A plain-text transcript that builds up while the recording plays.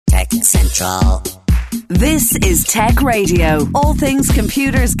Central. This is Tech Radio. All things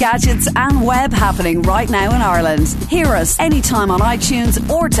computers, gadgets and web happening right now in Ireland. Hear us anytime on iTunes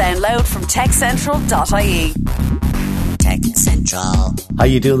or download from techcentral.ie. Tech Central. How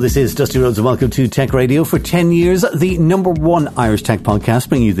you doing? This is Dusty Rhodes and welcome to Tech Radio. For 10 years, the number one Irish tech podcast,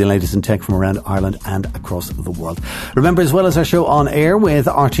 bringing you the latest in tech from around Ireland and across the world. Remember, as well as our show on air with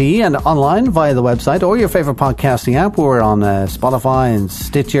RTE and online via the website or your favourite podcasting app, we're on Spotify and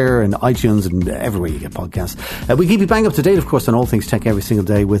Stitcher and iTunes and everywhere you get podcasts. We keep you bang up to date, of course, on all things tech every single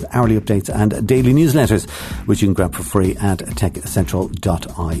day with hourly updates and daily newsletters, which you can grab for free at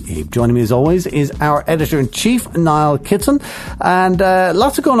techcentral.ie. Joining me as always is our editor-in-chief, Niall Kitson, and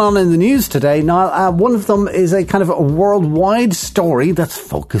lots of going on in the news today. Niall, one of them is a kind of a worldwide story that's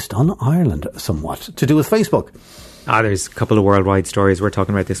focused on Ireland somewhat, to do with Facebook. There's a couple of worldwide stories we're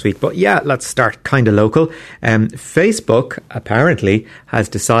talking about this week. But yeah, let's start kind of local. Facebook apparently has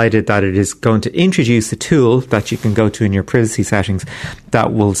decided that it is going to introduce a tool that you can go to in your privacy settings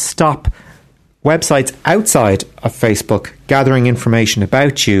that will stop websites outside of Facebook gathering information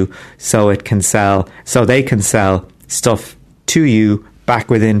about you so they can sell stuff to you back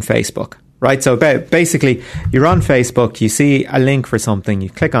within Facebook. Right, so basically, you're on Facebook, you see a link for something, you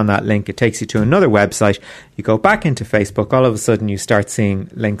click on that link, it takes you to another website, you go back into Facebook, all of a sudden you start seeing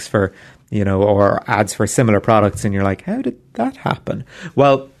links for, or ads for similar products, and you're like, how did that happen?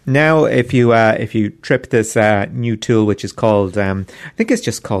 Well, now if you trip this new tool, which is called, I think it's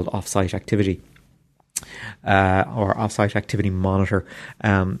just called Offsite Activity, or Offsite Activity Monitor,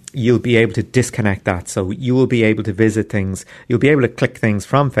 you'll be able to disconnect that. So you will be able to visit things, you'll be able to click things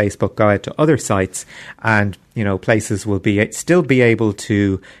from Facebook, go out to other sites, and places will still be able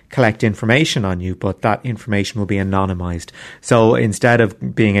to collect information on you, but that information will be anonymized. So instead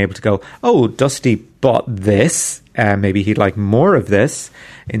of being able to go, oh, Dusty bought this, maybe he'd like more of this,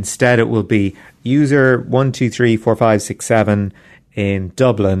 instead it will be user 1234567 in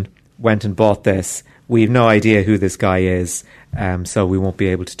Dublin went and bought this. We have no idea who this guy is, so we won't be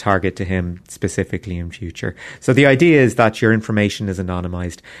able to target to him specifically in future. So the idea is that your information is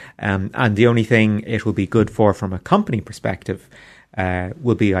anonymized, and the only thing it will be good for from a company perspective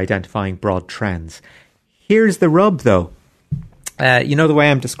will be identifying broad trends. Here's the rub, though. The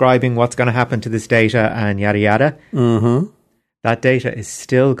way I'm describing what's going to happen to this data and yada yada? Mm-hmm. That data is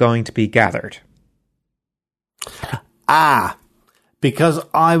still going to be gathered. Because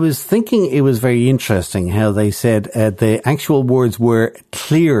I was thinking it was very interesting how they said the actual words were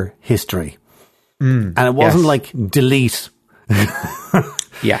clear history. And it wasn't like delete.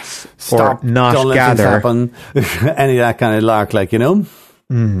 Yes. Stop, or not don't gather. Let things happen. Any of that kind of lark,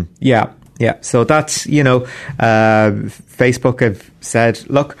 Yeah. Yeah. So that's, Facebook have said,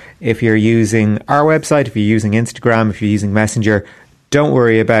 look, if you're using our website, if you're using Instagram, if you're using Messenger, don't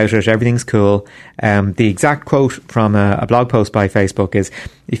worry about it. Everything's cool. The exact quote from a blog post by Facebook is,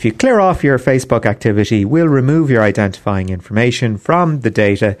 if you clear off your Facebook activity, we'll remove your identifying information from the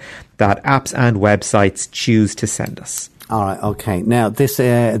data that apps and websites choose to send us. All right. Okay. Now, this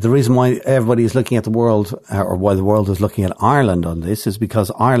the reason why everybody is looking at the world, or why the world is looking at Ireland on this, is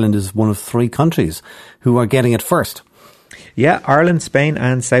because Ireland is one of 3 countries who are getting it first. Yeah, Ireland, Spain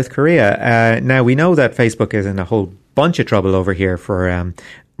and South Korea. Now, we know that Facebook is in a whole bunch of trouble over here for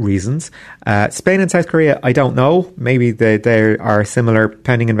reasons. Spain and South Korea, I don't know. Maybe there are similar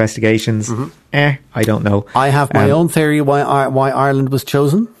pending investigations. Mm-hmm. I don't know. I have my own theory why Ireland was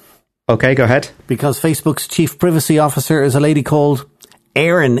chosen. Okay, go ahead. Because Facebook's chief privacy officer is a lady called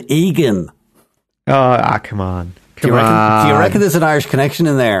Erin Egan. Come on. Do you reckon there's an Irish connection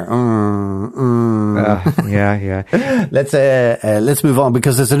in there? Yeah. Let's move on,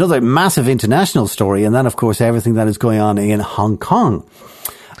 because there's another massive international story, and then, of course, everything that is going on in Hong Kong.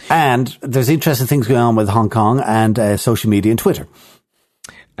 And there's interesting things going on with Hong Kong and social media and Twitter.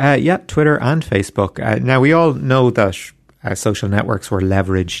 Twitter and Facebook. Now, we all know that social networks were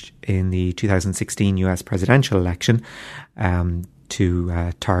leveraged in the 2016 US presidential election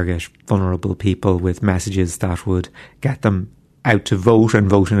to target vulnerable people with messages that would get them out to vote and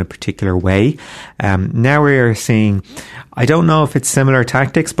vote in a particular way. Now we are seeing, I don't know if it's similar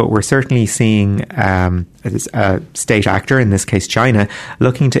tactics, but we're certainly seeing a state actor, in this case China,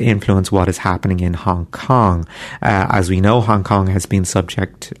 looking to influence what is happening in Hong Kong. As we know, Hong Kong has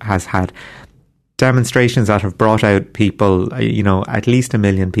had demonstrations that have brought out people, at least 1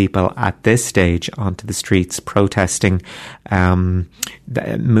 million people at this stage onto the streets protesting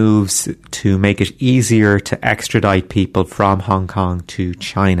moves to make it easier to extradite people from Hong Kong to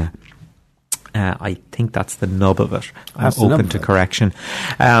China. I think that's the nub of it. That's I'm open to correction.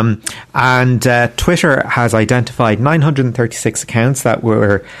 And Twitter has identified 936 accounts that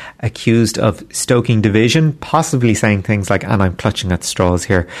were accused of stoking division, possibly saying things like, and I'm clutching at straws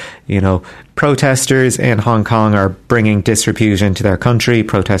here, you know, protesters in Hong Kong are bringing disrepute into their country.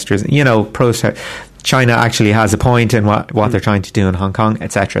 Protesters, you know, China actually has a point in what they're trying to do in Hong Kong,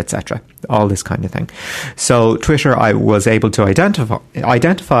 etc., etc. All this kind of thing. So Twitter, I was able to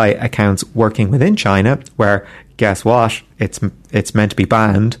identify accounts working within China where, guess what, it's meant to be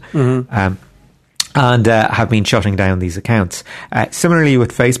banned, and have been shutting down these accounts. Similarly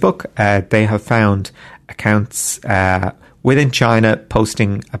with Facebook, they have found accounts within China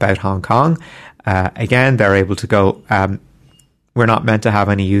posting about Hong Kong. Again, they're able to go, we're not meant to have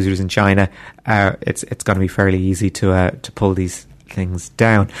any users in China. It's going to be fairly easy to pull these things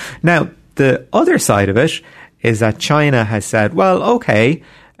down. Now, the other side of it is that China has said, well, okay,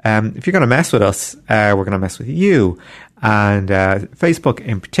 if you're going to mess with us, we're going to mess with you. And Facebook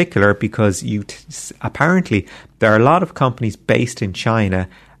in particular, because apparently there are a lot of companies based in China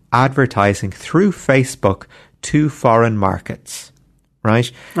advertising through Facebook to foreign markets, right?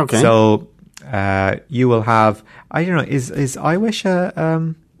 Okay. So you will have, I don't know, is iWish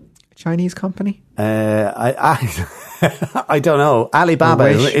a Chinese company? I don't know. Alibaba,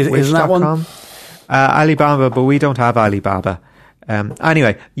 isn't that one? Alibaba, but we don't have Alibaba.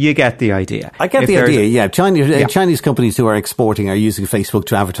 Anyway, you get the idea. I get the idea, yeah. Chinese companies who are exporting are using Facebook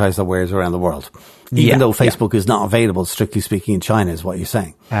to advertise their wares around the world. Even though Facebook is not available, strictly speaking, in China, is what you're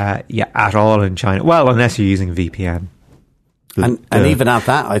saying. At all in China. Well, unless you're using VPN. And even at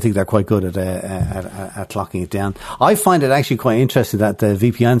that, I think they're quite good at locking it down. I find it actually quite interesting that the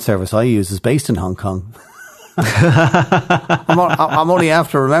VPN service I use is based in Hong Kong. I'm only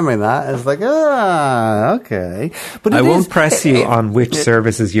after remembering that. It's like, okay. But I won't press you on which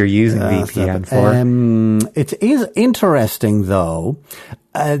services you're using VPN for. It is interesting, though,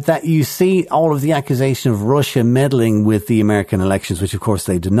 that you see all of the accusation of Russia meddling with the American elections, which of course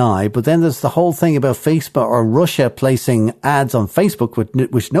they deny. But then there's the whole thing about Facebook or Russia placing ads on Facebook,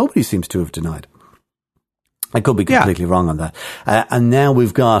 which nobody seems to have denied. I could be completely wrong on that. And now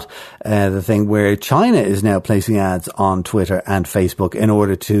we've got the thing where China is now placing ads on Twitter and Facebook in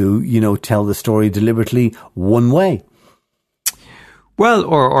order to, tell the story deliberately one way. Well,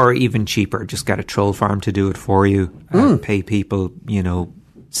 or even cheaper, just get a troll farm to do it for you. Pay people,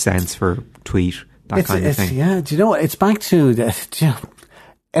 cents for tweet, that kind of thing. Yeah, do you know what? It's back to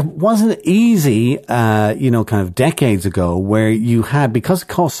it wasn't easy, kind of decades ago where you had, because it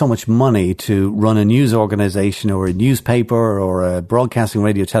cost so much money to run a news organization or a newspaper or a broadcasting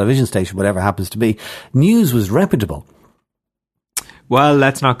radio television station, whatever it happens to be, news was reputable. Well,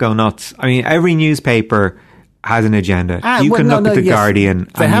 let's not go nuts. I mean, every newspaper has an agenda. You can look at The Guardian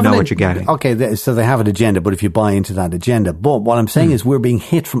and you know what you're getting. Okay, so they have an agenda, but if you buy into that agenda. But what I'm saying is we're being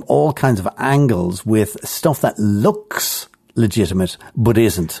hit from all kinds of angles with stuff that looks legitimate but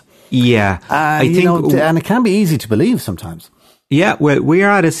isn't. Yeah, I think, and it can be easy to believe sometimes. Yeah, we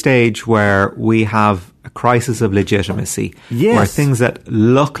are at a stage where we have a crisis of legitimacy, where things that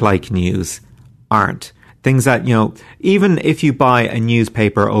look like news aren't. Things that, even if you buy a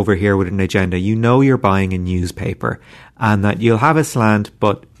newspaper over here with an agenda, you're buying a newspaper, and that you'll have a slant,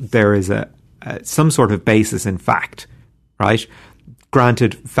 but there is some sort of basis in fact, right?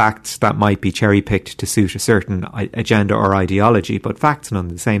 Granted, facts that might be cherry-picked to suit a certain agenda or ideology, but facts none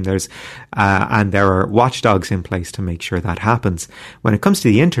the same. And there are watchdogs in place to make sure that happens. When it comes to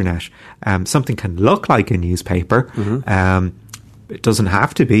the internet, something can look like a newspaper. It doesn't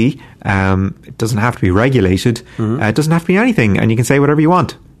have to be. It doesn't have to be regulated. It doesn't have to be anything, and you can say whatever you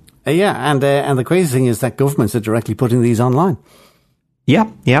want. And the crazy thing is that governments are directly putting these online. Yeah.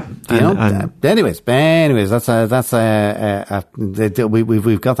 Anyways, we've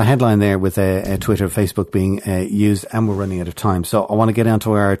got the headline there with Twitter, Facebook being used, and we're running out of time. So I want to get on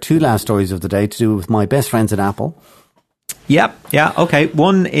to our two last stories of the day to do with my best friends at Apple. Yeah. Okay.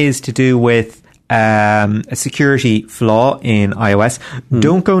 One is to do with a security flaw in iOS.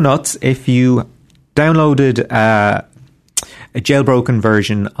 Don't go nuts if you downloaded a jailbroken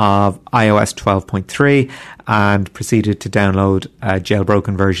version of iOS 12.3 and proceeded to download a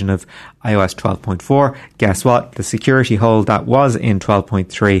jailbroken version of iOS 12.4. Guess what? The security hole that was in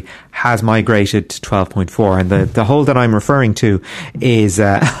 12.3 has migrated to 12.4. And the hole that I'm referring to is,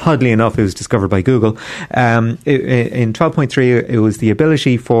 oddly enough, it was discovered by Google. In 12.3, it was the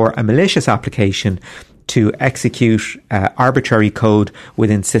ability for a malicious application to execute arbitrary code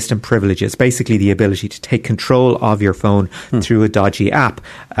within system privileges, basically the ability to take control of your phone through a dodgy app.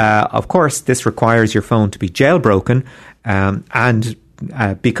 Of course, this requires your phone to be jailbroken, and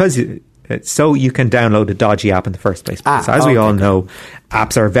because so you can download a dodgy app in the first place. Because as we all know,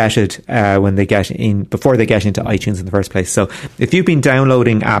 apps are vetted when they get in, before they get into iTunes in the first place. So if you've been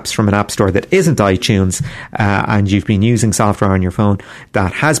downloading apps from an app store that isn't iTunes, and you've been using software on your phone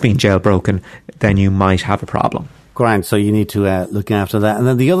that has been jailbroken, then you might have a problem. Grand, so you need to look after that. And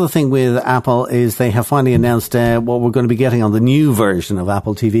then the other thing with Apple is they have finally announced what we're going to be getting on the new version of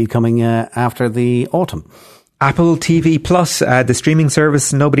Apple TV coming after the autumn. Apple TV Plus, the streaming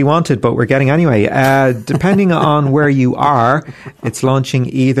service nobody wanted, but we're getting anyway. Depending on where you are, it's launching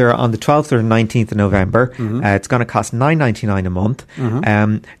either on the 12th or 19th of November. It's going to cost $9.99 a month.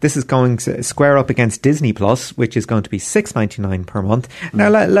 This is going to square up against Disney Plus, which is going to be $6.99 per month. Now,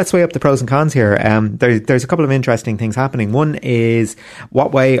 let's weigh up the pros and cons here. There's a couple of interesting things happening. One is,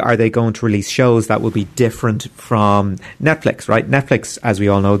 what way are they going to release shows that will be different from Netflix, right? Netflix, as we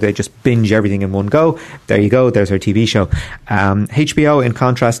all know, they just binge everything in one go. There you go. There's our TV show. HBO, in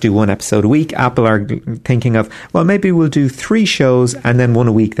contrast, do one episode a week. Apple are thinking of, well, maybe we'll do 3 shows and then one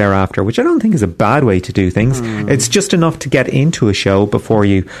a week thereafter, which I don't think is a bad way to do things. It's just enough to get into a show before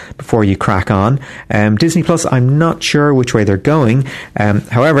you crack on. Disney Plus, I'm not sure which way they're going.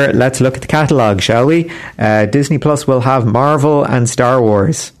 However, let's look at the catalogue, shall we? Disney Plus will have Marvel and Star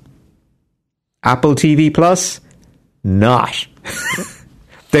Wars. Apple TV Plus, not.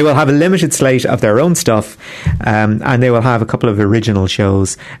 They will have a limited slate of their own stuff, and they will have a couple of original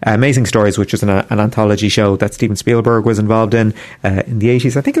shows. Amazing Stories, which was an anthology show that Steven Spielberg was involved in the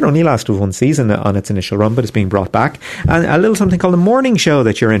 80s. I think it only lasted 1 season on its initial run, but it's being brought back. And a little something called The Morning Show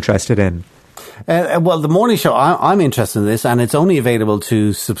that you're interested in. Well, The Morning Show, I'm interested in this, and it's only available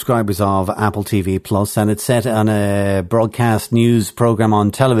to subscribers of Apple TV Plus, and it's set on a broadcast news program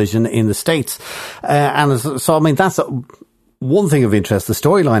on television in the States. So, I mean, that's one thing of interest. The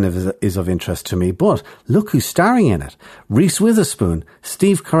storyline is of interest to me, but look who's starring in it. Reese Witherspoon,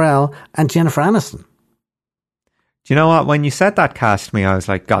 Steve Carell, and Jennifer Aniston. Do you know what? When you said that cast to me, I was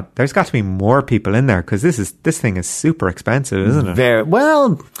like, God, there's got to be more people in there, because this thing is super expensive, isn't it? Very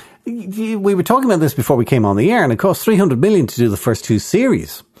well. We were talking about this before we came on the air, and it cost $300 million to do the first 2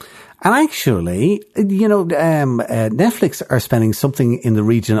 series. And actually, Netflix are spending something in the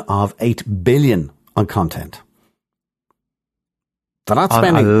region of $8 billion on content. They're not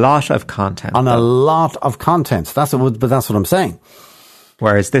spending a lot of content. A lot of content. That's what I'm saying.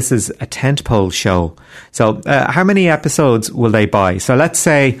 Whereas this is a tentpole show. So how many episodes will they buy? So let's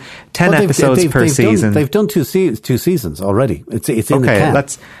say 10 episodes per season. They've done two seasons already. It's in the can.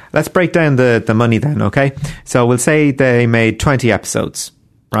 Let's break down the money then, okay? So we'll say they made 20 episodes,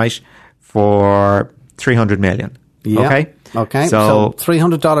 right? For $300 million. Yeah. Okay? Okay, so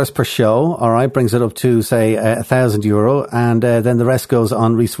 $300 per show, all right, brings it up to, say, €1,000, and then the rest goes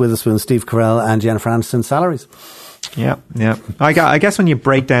on Reese Witherspoon, Steve Carell, and Jennifer Aniston's salaries. Yeah. I guess when you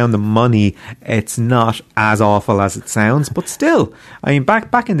break down the money, it's not as awful as it sounds, but still, I mean,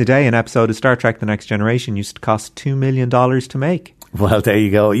 back in the day, an episode of Star Trek: The Next Generation used to cost $2 million to make. Well, there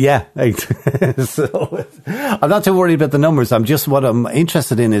you go. Yeah. So I'm not too worried about the numbers. What I'm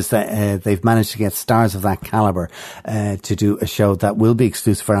interested in is that they've managed to get stars of that caliber to do a show that will be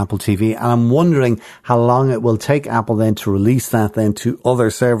exclusive for Apple TV. And I'm wondering how long it will take Apple then to release that then to other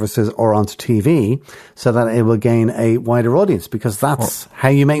services or onto TV so that it will gain a wider audience, because that's how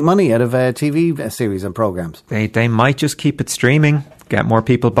you make money out of TV series and programs. They might just keep it streaming. Get more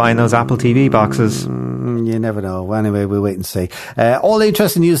people buying those Apple TV boxes. You never know. Anyway, we'll wait and see. All the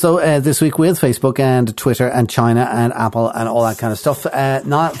interesting news, though, this week with Facebook and Twitter and China and Apple and all that kind of stuff.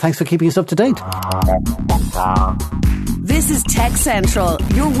 Niall, thanks for keeping us up to date. This is Tech Central,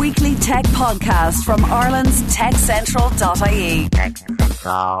 your weekly tech podcast from Ireland's techcentral.ie.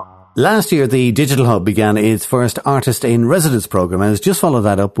 Last year, the Digital Hub began its first Artist in Residence program and has just followed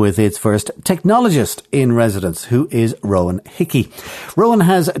that up with its first Technologist in Residence, who is Rodhan Hickey. Rodhan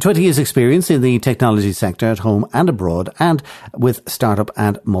has 20 years experience in the technology sector at home and abroad, and with startup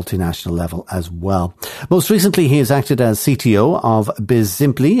and multinational level as well. Most recently, he has acted as CTO of Biz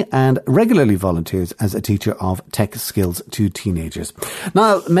Simply and regularly volunteers as a teacher of tech skills to teenagers.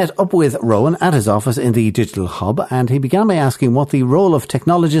 Niall met up with Rodhan at his office in the Digital Hub, and he began by asking what the role of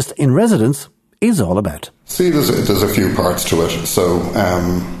Technologist in Residence is all about. See, there's a few parts to it. So,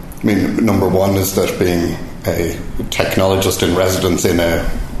 number one is that being a technologist in residence in a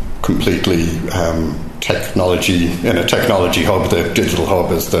completely technology hub. The Digital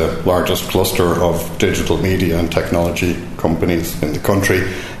Hub is the largest cluster of digital media and technology companies in the country.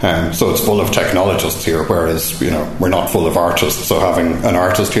 So it's full of technologists here, whereas, we're not full of artists. So having an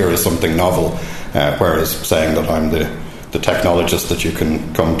artist here is something novel, whereas saying that I'm the technologist that you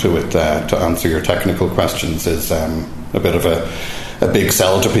can come to it to answer your technical questions is a bit of a big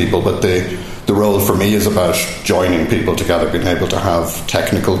sell to people, but the role for me is about joining people together, being able to have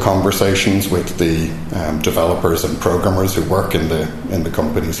technical conversations with the developers and programmers who work in the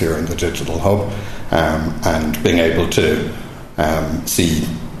companies here in the Digital Hub, and being able to see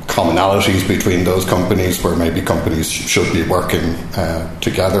commonalities between those companies where maybe companies should be working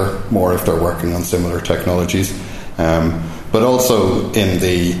together more if they're working on similar technologies, but also in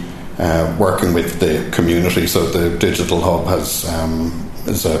the working with the community. So the Digital Hub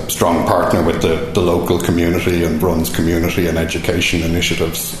is a strong partner with the local community and runs community and education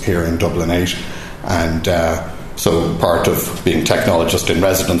initiatives here in Dublin 8, and so part of being technologist in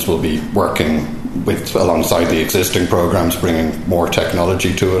residence will be working alongside the existing programs, bringing more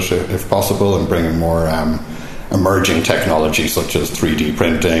technology to it if possible, and bringing more emerging technology such as 3D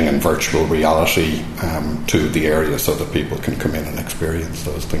printing and virtual reality to the area so that people can come in and experience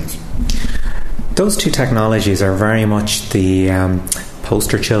those things. Those two technologies are very much the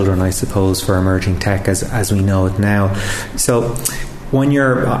poster children, I suppose, for emerging tech as we know it now. So when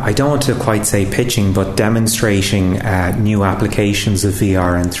you're, I don't want to quite say pitching, but demonstrating new applications of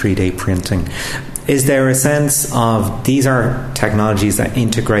VR and 3D printing, is there a sense of these are technologies that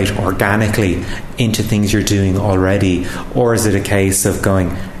integrate organically into things you're doing already, or is it a case of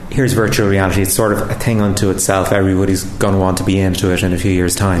going, here's virtual reality, it's sort of a thing unto itself, everybody's going to want to be into it in a few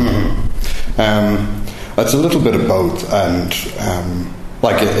years' time? It's a little bit of both, and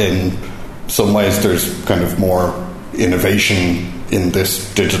like in some ways there's kind of more innovation in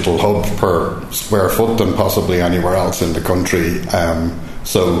this Digital Hub per square foot than possibly anywhere else in the country.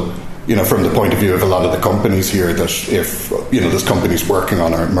 So, from the point of view of a lot of the companies here, that if, there's companies working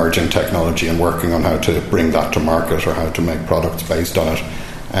on our emerging technology and working on how to bring that to market or how to make products based on it.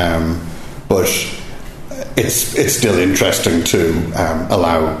 But it's still interesting to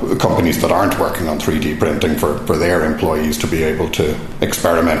allow companies that aren't working on 3D printing for their employees to be able to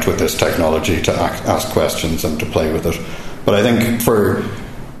experiment with this technology, to ask questions and to play with it. But I think for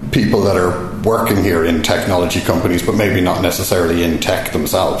people that are working here in technology companies, but maybe not necessarily in tech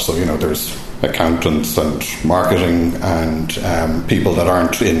themselves, so there's accountants and marketing and people that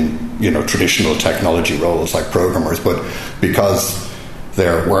aren't in traditional technology roles like programmers, but because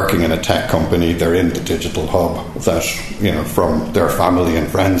they're working in a tech company, they're in the Digital Hub, that from their family and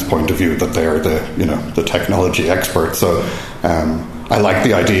friends' point of view, that they're the technology expert. So I like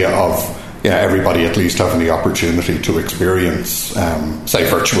the idea of everybody at least having the opportunity to experience, say,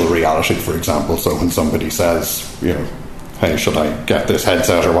 virtual reality, for example. So when somebody says, hey, should I get this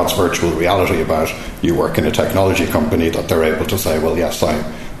headset, or what's virtual reality about? You work in a technology company, that they're able to say, well, yes, I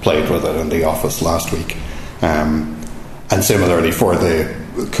played with it in the office last week. And similarly for the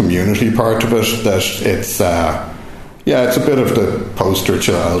community part of it, that it's a bit of the poster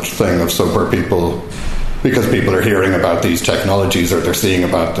child thing of sober people, because people are hearing about these technologies or they're seeing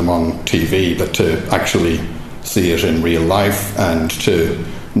about them on TV, that to actually see it in real life and to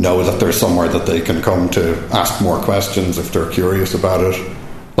know that there's somewhere that they can come to ask more questions if they're curious about it.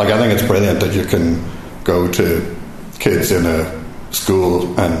 Like, I think it's brilliant that you can go to kids in a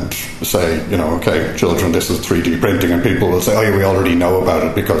school and say, okay, children, this is 3D printing, and people will say, oh yeah, we already know about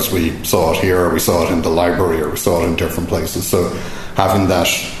it because we saw it here, or we saw it in the library, or we saw it in different places. So having that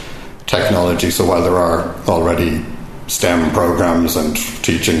technology, so while there are already STEM programs and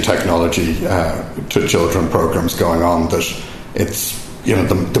teaching technology to children programs going on, that it's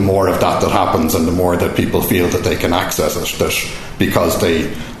the more of that happens, and the more that people feel that they can access it, that because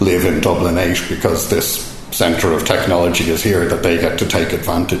they live in Dublin 8, because this centre of technology is here, that they get to take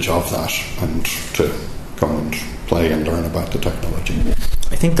advantage of that and to come and play and learn about the technology.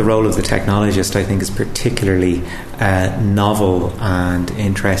 I think the role of the technologist, is particularly novel and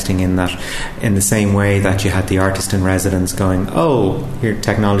interesting, in that, in the same way that you had the artist in residence going, oh, here,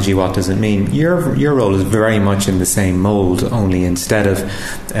 technology, what does it mean? Your role is very much in the same mould, only instead of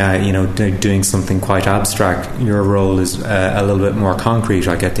doing something quite abstract, your role is a little bit more concrete,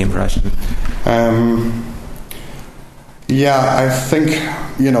 I get the impression. Yeah, I think,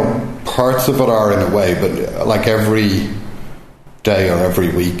 parts of it are in a way, but like every day or every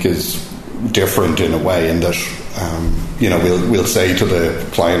week is different in a way, in that, we'll say to the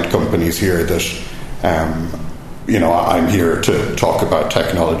client companies here that, I'm here to talk about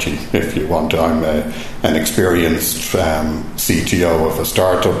technology if you want to. I'm an experienced CTO of a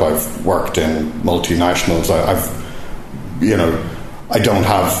startup. I've worked in multinationals. I don't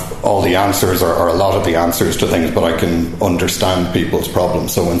have all the answers or a lot of the answers to things, but I can understand people's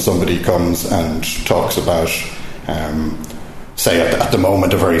problems. So when somebody comes and talks about, say at the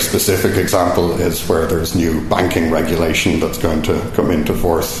moment, a very specific example is where there's new banking regulation that's going to come into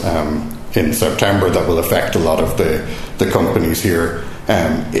force in September that will affect a lot of the companies here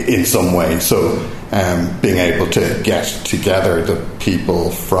in some way. So being able to get together the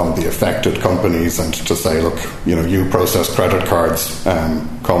people from the affected companies and to say, look, you process credit cards,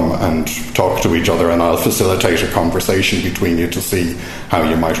 come and talk to each other, and I'll facilitate a conversation between you to see how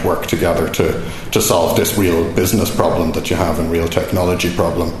you might work together to solve this real business problem that you have and real technology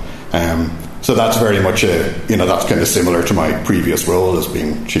problem. So that's very much that's kind of similar to my previous role as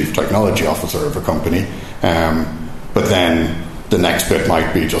being Chief Technology Officer of a company. But then the next bit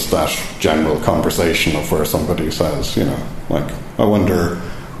might be just that general conversation of where somebody says, I wonder,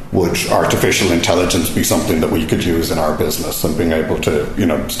 would artificial intelligence be something that we could use in our business? And being able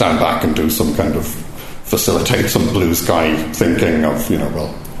to, stand back and do some kind of facilitate some blue sky thinking of,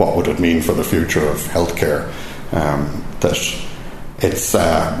 what would it mean for the future of healthcare? That it's it's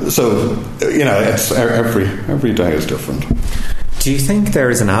every day is different. Do you think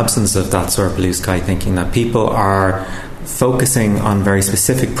there is an absence of that sort of blue sky thinking, that people are focusing on very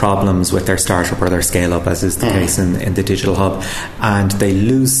specific problems with their startup or their scale up, as is the case in the Digital Hub, and they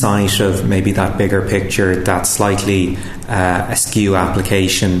lose sight of maybe that bigger picture, that slightly askew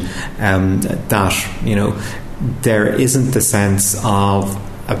application, that there isn't the sense of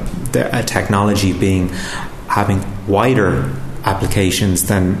a technology having wider applications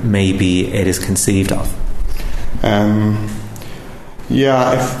than maybe it is conceived of? I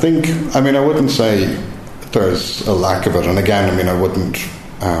think, I wouldn't say there's a lack of it, and again, I wouldn't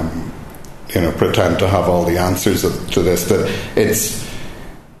pretend to have all the answers to this. That it's,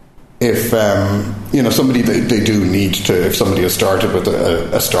 if somebody they do need to, if somebody has started with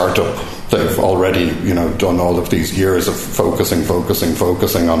a startup, they've already done all of these years of focusing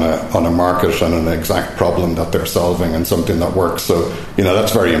on a market and an exact problem that they're solving and something that works. So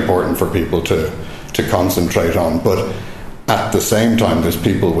that's very important for people to concentrate on. But at the same time, there's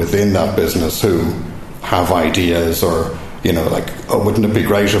people within that business who have ideas, or wouldn't it be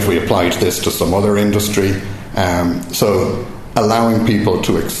great if we applied this to some other industry? So allowing people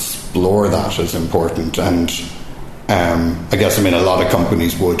to explore that is important. And I guess a lot of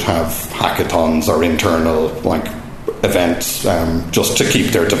companies would have hackathons or internal events just to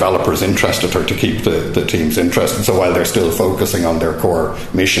keep their developers interested, or to keep the teams interested, so while they're still focusing on their core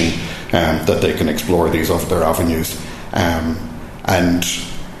mission, that they can explore these other avenues. And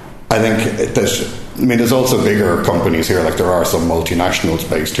I think there's also bigger companies here, there are some multinationals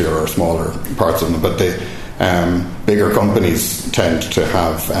based here, or smaller parts of them, but bigger companies tend to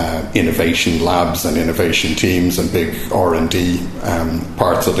have innovation labs and innovation teams and big R&D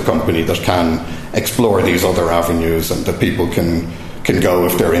parts of the company that can explore these other avenues, and that people can go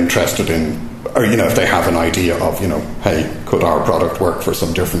if they're interested in, or if they have an idea of, hey, could our product work for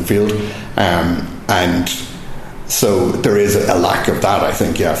some different field? And so there is a lack of that, I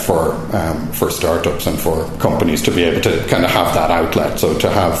think, for startups and for companies to be able to kind of have that outlet. So to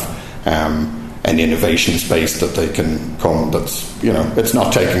have an innovation space that they can come, that's, it's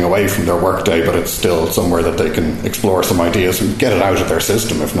not taking away from their workday, but it's still somewhere that they can explore some ideas and get it out of their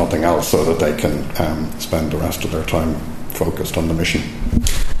system, if nothing else, so that they can spend the rest of their time focused on the mission.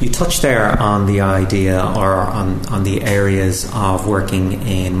 You touched there on the idea, or on the areas of working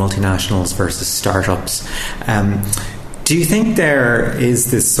in multinationals versus startups. Do you think there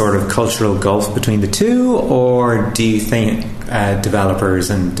is this sort of cultural gulf between the two, or do you think developers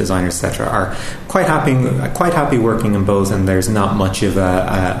and designers, etc., are quite happy working in both, and there's not much of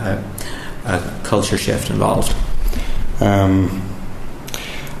a culture shift involved? I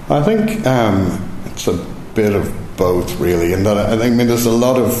think it's a bit of both, really, and that I think there's a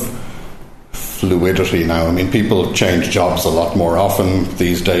lot of fluidity now. People change jobs a lot more often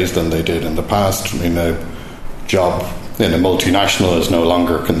these days than they did in the past. A job in a multinational is no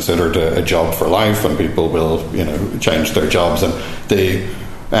longer considered a job for life, and people will change their jobs. And the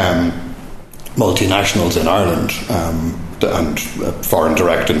multinationals in Ireland and foreign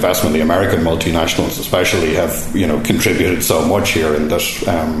direct investment, the American multinationals especially, have contributed so much here, in that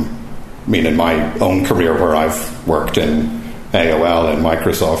in my own career, where I've worked in AOL, in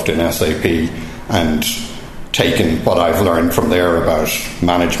Microsoft, in SAP, and taken what I've learned from there about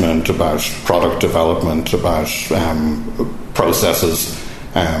management, about product development, about processes,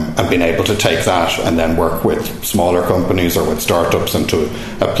 and been able to take that and then work with smaller companies or with startups, and to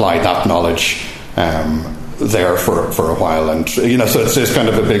apply that knowledge there for a while. And so it's kind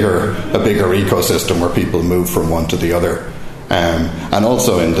of a bigger ecosystem where people move from one to the other. And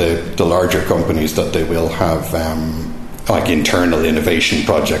also in the larger companies, that they will have internal innovation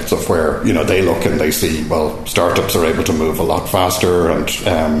projects, of where they look and they see, well, startups are able to move a lot faster, and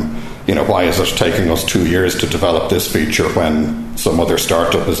why is it taking us 2 years to develop this feature when some other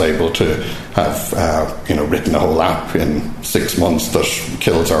startup is able to have written a whole app in 6 months that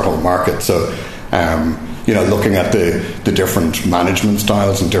kills our whole market? So looking at the different management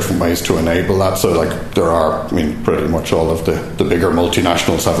styles and different ways to enable that. So like there are, pretty much all of the bigger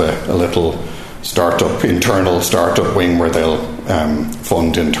multinationals have a little internal startup wing where they'll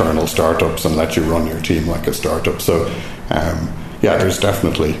fund internal startups and let you run your team like a startup. So there's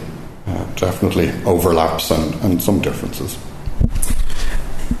definitely overlaps and some differences.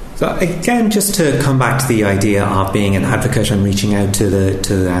 So again, just to come back to the idea of being an advocate and reaching out to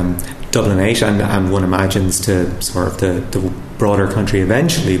Dublin 8, and one imagines to sort of the broader country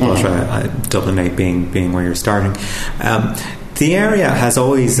eventually, but Dublin 8 being where you're starting. The area has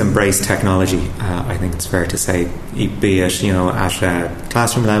always embraced technology, I think it's fair to say, be it at a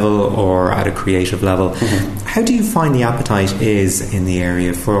classroom level or at a creative level. How do you find the appetite is in the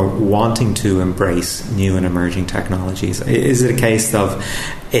area for wanting to embrace new and emerging technologies? Is it a case of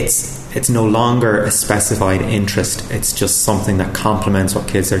it's no longer a specified interest, it's just something that complements what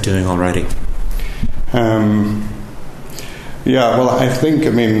kids are doing already? I think,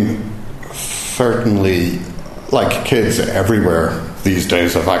 certainly, like kids everywhere these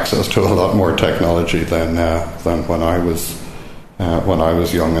days have access to a lot more technology than when I was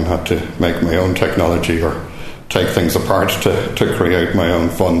young and had to make my own technology or take things apart to create my own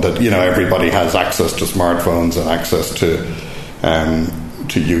fun. That everybody has access to smartphones and access to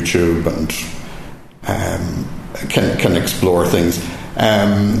YouTube and can explore things.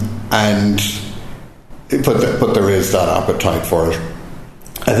 But there is that appetite for it.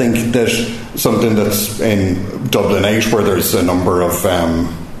 I think that something that's in Dublin 8, where there's a number of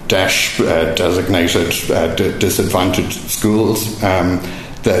DESH designated disadvantaged schools,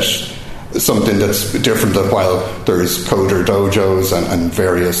 that something that's different, that while there's coder dojos and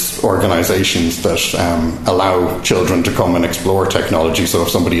various organisations that allow children to come and explore technology, so if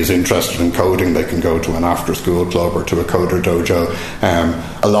somebody is interested in coding, they can go to an after school club or to a coder dojo.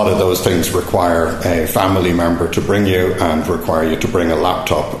 A lot of those things require a family member to bring you and require you to bring a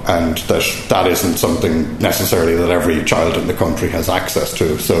laptop, and that isn't something necessarily that every child in the country has access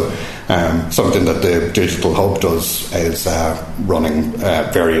to. So something that the Digital Hub does is running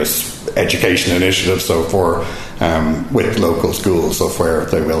various education initiatives, so for with local schools, so where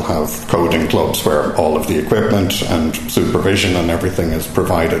they will have coding clubs where all of the equipment and supervision and everything is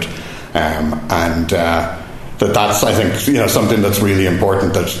provided, that's I think something that's really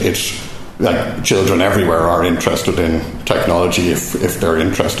important, that it's like children everywhere are interested in technology if they're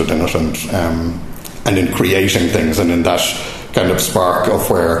interested in it, and in creating things, and in that kind of spark of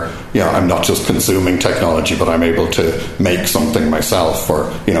where I'm not just consuming technology, but I'm able to make something myself,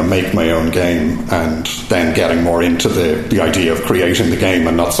 or make my own game, and then getting more into the idea of creating the game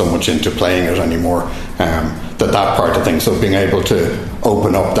and not so much into playing it anymore. That part of things, so being able to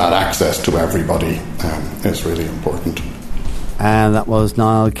open up that access to everybody is really important. And that was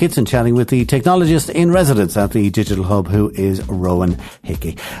Niall Kitson chatting with the technologist in residence at the Digital Hub, who is Rodhan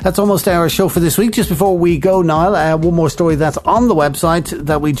Hickey. That's almost our show for this week. Just before we go, Niall, one more story that's on the website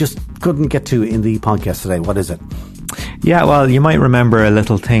that we just couldn't get to in the podcast today. What is it? Yeah, well, you might remember a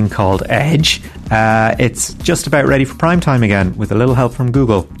little thing called Edge. It's just about ready for prime time again, with a little help from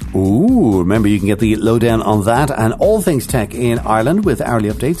Google. Ooh, remember you can get the lowdown on that and all things tech in Ireland with hourly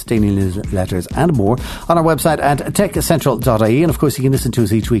updates, daily newsletters and more on our website at techcentral.ie. And of course you can listen to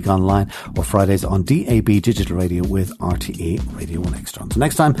us each week online or Fridays on DAB Digital Radio with RTE Radio 1 Extra. Until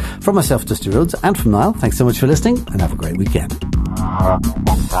next time, from myself, Dusty Rhodes, and from Niall, thanks so much for listening and have a great weekend.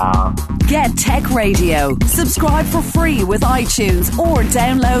 Get Tech Radio. Subscribe for free with iTunes or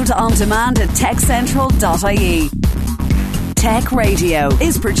download on demand at techcentral.ie. Tech Radio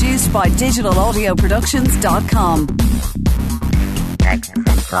is produced by digitalaudioproductions.com. Tech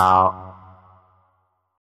Central.